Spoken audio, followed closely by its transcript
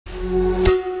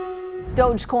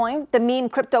Dogecoin, the meme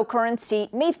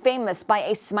cryptocurrency made famous by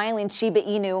a smiling Shiba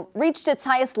Inu, reached its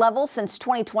highest level since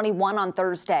 2021 on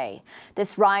Thursday.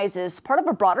 This rise is part of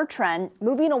a broader trend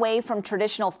moving away from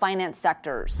traditional finance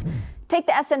sectors. Take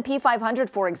the S&P 500,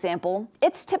 for example.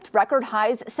 It's tipped record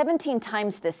highs 17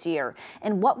 times this year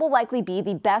in what will likely be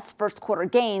the best first quarter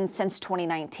gain since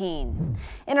 2019.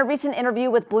 In a recent interview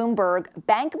with Bloomberg,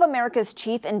 Bank of America's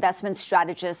chief investment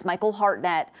strategist Michael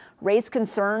Hartnett raised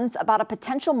concerns about a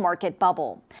potential market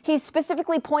bubble. He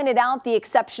specifically pointed out the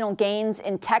exceptional gains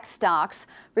in tech stocks,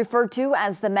 referred to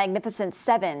as the Magnificent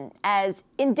Seven, as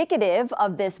indicative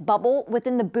of this bubble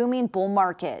within the booming bull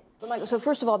market. Michael, so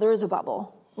first of all, there is a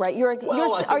bubble. Right,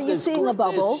 are you seeing a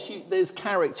bubble? There's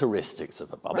characteristics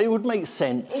of a bubble. Right. It would make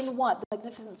sense. In what, the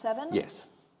Magnificent Seven? Yes.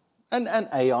 And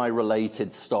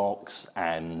AI-related stocks,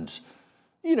 and,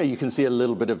 you can see a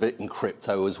little bit of it in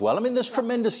crypto as well. I mean, there's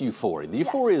tremendous euphoria. The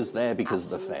euphoria is there because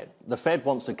of the Fed. The Fed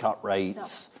wants to cut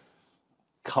rates,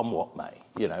 come what may,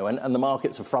 and the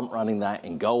markets are front-running that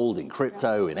in gold, in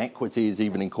crypto, in equities,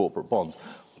 even in corporate bonds.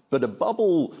 But a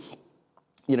bubble,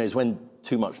 is when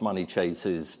too much money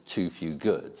chases too few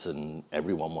goods, and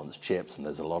everyone wants chips, and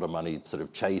there's a lot of money sort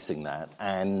of chasing that.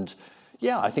 And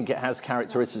I think it has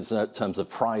characteristics in terms of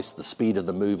price, the speed of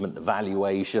the movement, the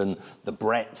valuation, the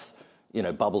breadth.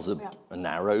 Bubbles are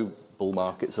narrow, bull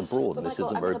markets are broad, and this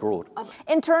isn't very broad.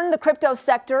 In turn, the crypto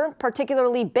sector,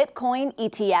 particularly Bitcoin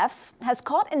ETFs, has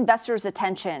caught investors'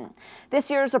 attention. This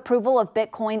year's approval of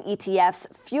Bitcoin ETFs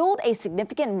fueled a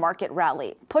significant market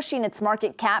rally, pushing its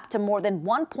market cap to more than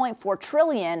 $1.4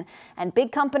 trillion, and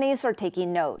big companies are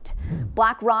taking note.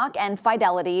 BlackRock and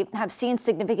Fidelity have seen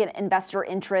significant investor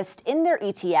interest in their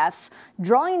ETFs,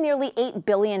 drawing nearly $8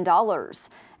 billion.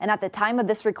 And at the time of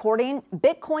this recording,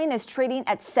 Bitcoin is trading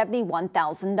at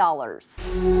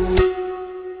 $71,000.